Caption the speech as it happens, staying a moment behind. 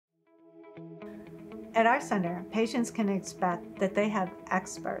At our center, patients can expect that they have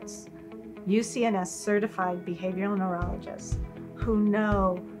experts, UCNS certified behavioral neurologists, who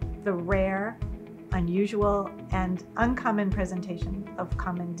know the rare, unusual, and uncommon presentation of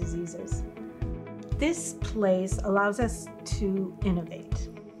common diseases. This place allows us to innovate.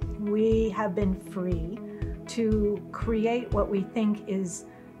 We have been free to create what we think is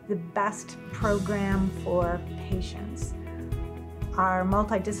the best program for patients. Our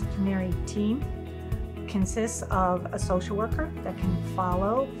multidisciplinary team consists of a social worker that can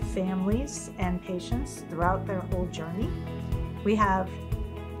follow families and patients throughout their whole journey. We have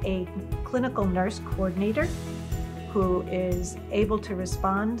a clinical nurse coordinator who is able to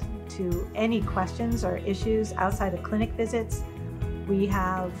respond to any questions or issues outside of clinic visits. We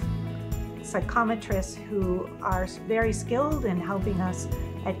have psychometrists who are very skilled in helping us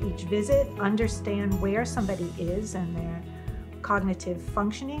at each visit understand where somebody is and their cognitive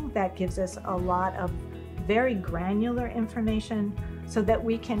functioning. That gives us a lot of very granular information so that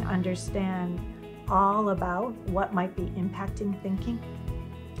we can understand all about what might be impacting thinking.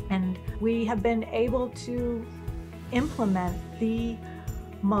 And we have been able to implement the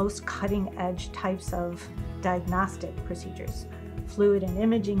most cutting-edge types of diagnostic procedures. Fluid and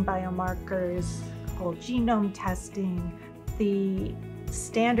imaging biomarkers, whole genome testing, the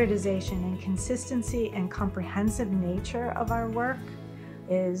standardization and consistency and comprehensive nature of our work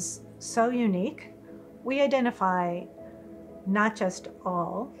is so unique. We identify not just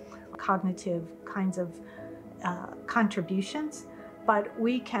all cognitive kinds of contributions, but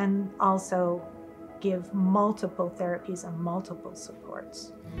we can also give multiple therapies and multiple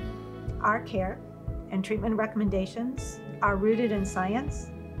supports. Our care and treatment recommendations are rooted in science,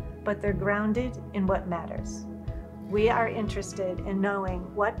 but they're grounded in what matters. We are interested in knowing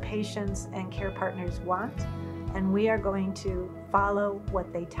what patients and care partners want, and we are going to follow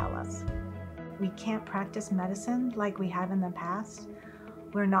what they tell us. We can't practice medicine like we have in the past.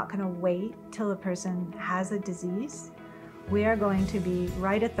 We're not going to wait till a person has a disease. We are going to be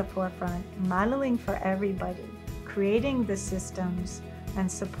right at the forefront, modeling for everybody, creating the systems and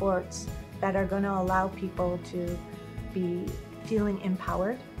supports that are going to allow people to be feeling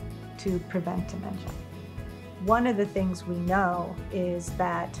empowered to prevent dementia. One of the things we know is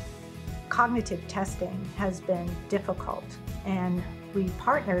that cognitive testing has been difficult, and we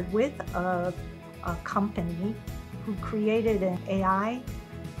partnered with a company who created an AI-informed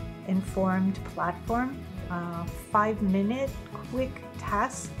platform, 5-minute quick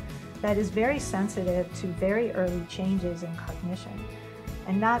test that is very sensitive to very early changes in cognition.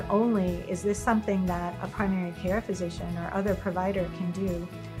 And not only is this something that a primary care physician or other provider can do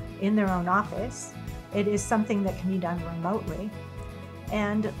in their own office, it is something that can be done remotely,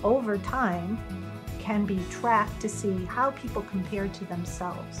 and over time can be tracked to see how people compare to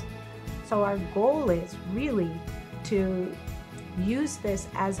themselves. So our goal is really to use this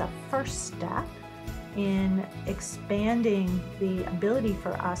as a first step in expanding the ability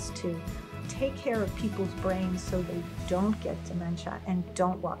for us to take care of people's brains so they don't get dementia and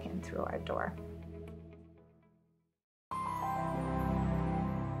don't walk in through our door.